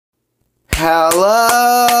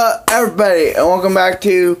Hello everybody and welcome back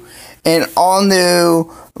to an all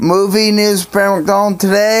new movie news with Brandon McDonald.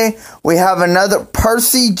 Today we have another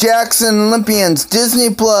Percy Jackson Olympians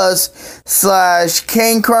Disney Plus /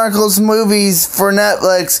 Kane Chronicles movies for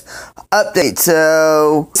Netflix update.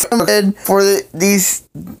 So for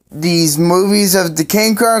these movies of the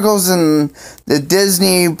Kane Chronicles and the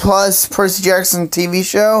Disney Plus Percy Jackson TV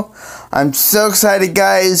show, I'm so excited,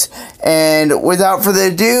 guys, and without further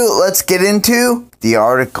ado, let's get into the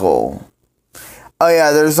article. Oh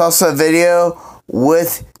yeah, there's also a video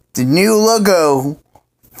with the new logo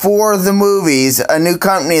for the movies, a new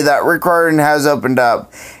company that Rick Riordan has opened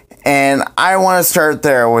up, and I want to start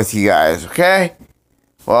there with you guys, okay?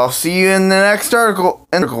 Well, I'll see you in the next article.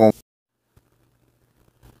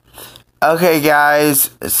 Okay,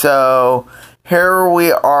 guys, so here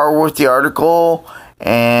we are with the article,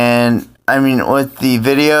 and with the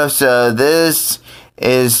video. So this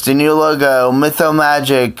is the new logo,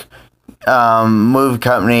 Mythomagic movie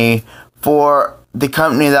company, for the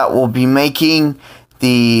company that will be making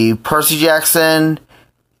the Percy Jackson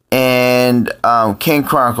and Kane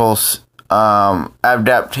Chronicles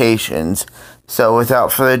adaptations. So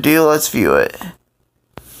without further ado, let's view it.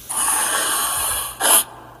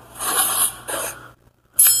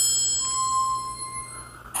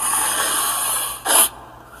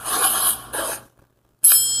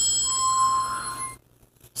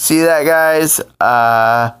 See that, guys?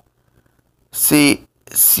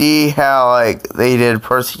 See how like they did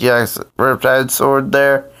Percy Jackson Riptide sword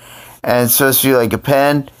there, and it's supposed to be like a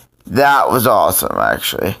pen. That was awesome,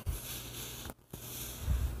 actually.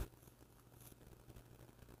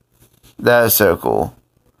 That is so cool.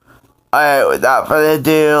 Alright, without further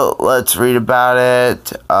ado, let's read about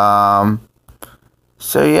it.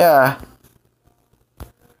 So yeah.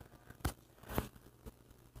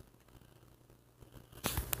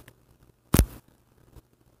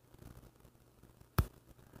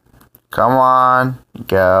 Come on,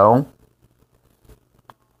 go.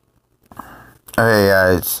 Okay,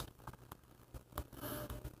 guys.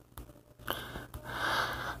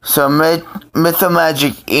 So,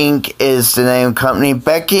 Mythomagic Inc. is the name of the company.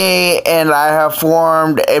 Becky and I have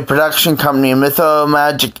formed a production company,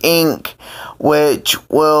 Mythomagic Inc., which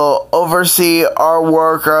will oversee our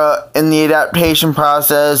work in the adaptation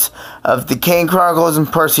process of the Kane Chronicles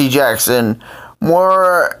and Percy Jackson.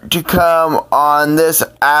 More to come on this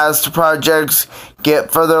as the projects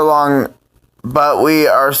get further along, but we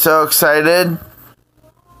are so excited.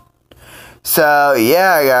 So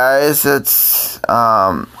yeah, guys, it's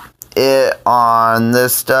it on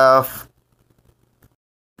this stuff.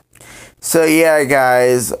 So yeah,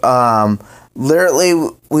 guys, literally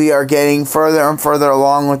we are getting further and further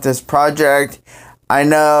along with this project. I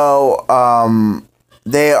know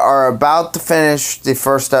they are about to finish the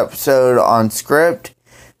first episode on script,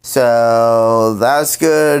 so that's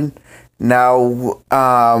good. Now,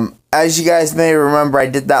 as you guys may remember, I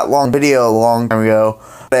did that long video a long time ago,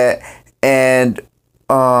 and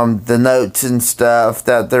the notes and stuff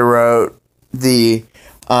that they wrote, the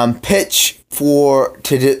pitch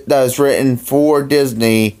that was written for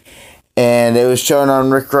Disney, and it was shown on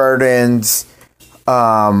Rick Riordan's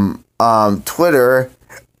Twitter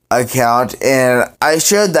account, and I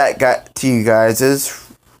showed that to you guys.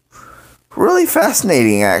 It's really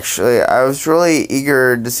fascinating, actually. I was really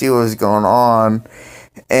eager to see what was going on,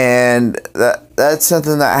 and that's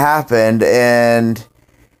something that happened. And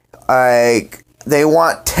they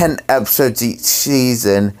want 10 episodes each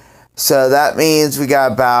season, so that means we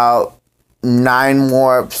got about 9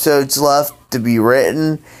 more episodes left to be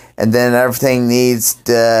written, and then everything needs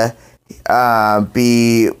to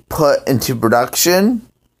be put into production.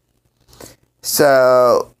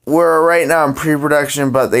 So we're right now in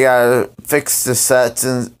pre-production, but they gotta fix the sets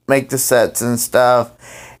and make the sets and stuff,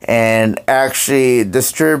 and actually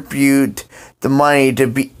distribute the money to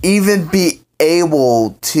be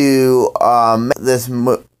able to this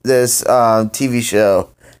TV show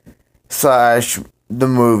 / the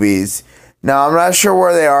movies. Now I'm not sure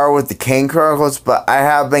where they are with the Kane Chronicles, but I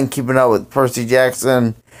have been keeping up with Percy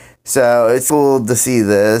Jackson, so it's cool to see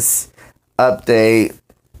this update.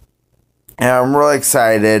 And I'm really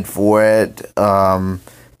excited for it.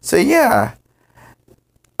 So yeah.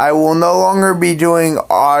 I will no longer be doing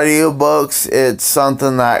audiobooks. It's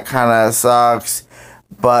something that kind of sucks.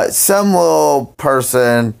 But some little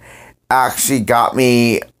person actually got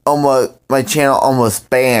my channel almost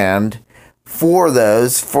banned for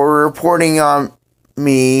reporting on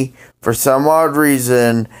me for some odd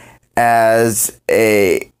reason as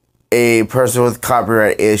a person with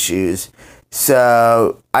copyright issues.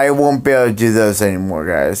 So I won't be able to do those anymore,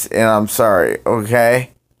 guys, and I'm sorry,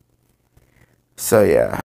 okay? So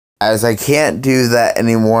yeah, as I can't do that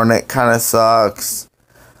anymore, and it kind of sucks.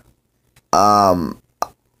 And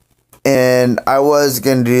I was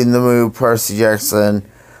gonna do the movie Percy Jackson,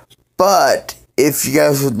 but if you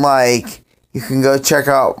guys would like, you can go check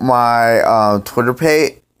out my Twitter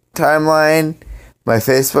timeline, my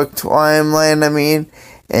Facebook timeline,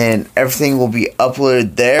 and everything will be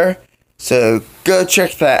uploaded there. So go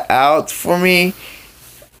check that out for me,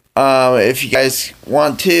 if you guys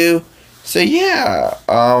want to. So yeah,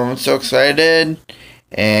 I'm so excited,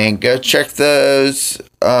 and go check those.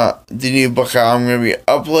 The new book out. I'm gonna be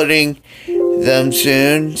uploading them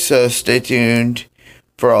soon, so stay tuned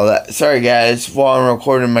for all that. Sorry guys, while I'm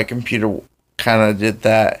recording, my computer kind of did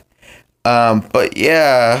that. But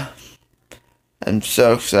yeah, I'm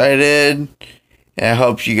so excited, and I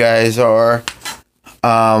hope you guys are.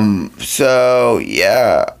 So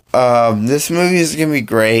yeah, this movie is gonna be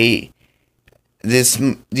great.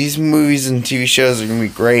 These movies and TV shows are gonna be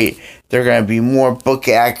great. They're gonna be more book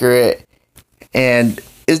accurate, and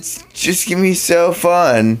it's just gonna be so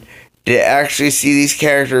fun to actually see these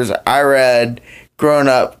characters I read growing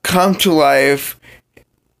up come to life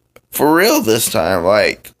for real this time.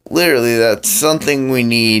 Like, literally, that's something we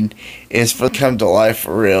need, is for them to come to life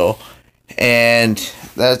for real. And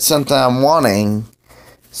that's something I'm wanting.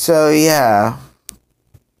 So, yeah.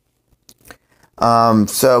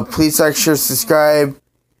 So, please like, share, subscribe,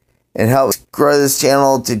 and help grow this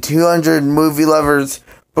channel to 200 movie lovers,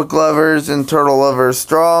 book lovers, and turtle lovers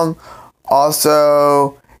strong.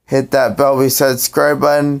 Also, hit that bell beside the subscribe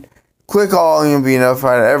button. Click all and you'll be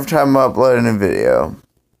notified every time I upload a new video.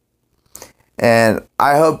 And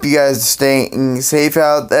I hope you guys are staying safe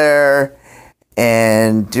out there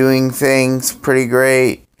and doing things pretty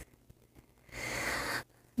great.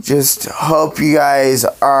 Just hope you guys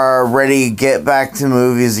are ready to get back to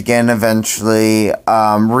movies again eventually.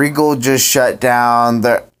 Regal just shut down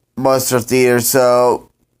most of their theaters, so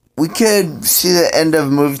we could see the end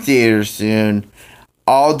of movie theaters soon.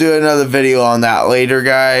 I'll do another video on that later,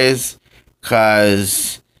 guys,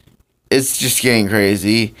 because it's just getting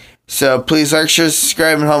crazy. So please like, share,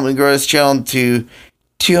 subscribe, and help me grow this channel to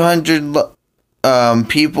 200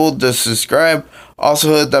 people to subscribe.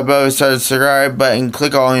 Also hit that bell beside the subscribe button.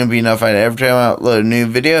 Click all and you'll be notified every time I upload a new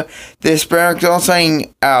video. This is Brandon McDonald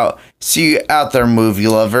signing out. See you out there, movie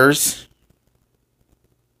lovers.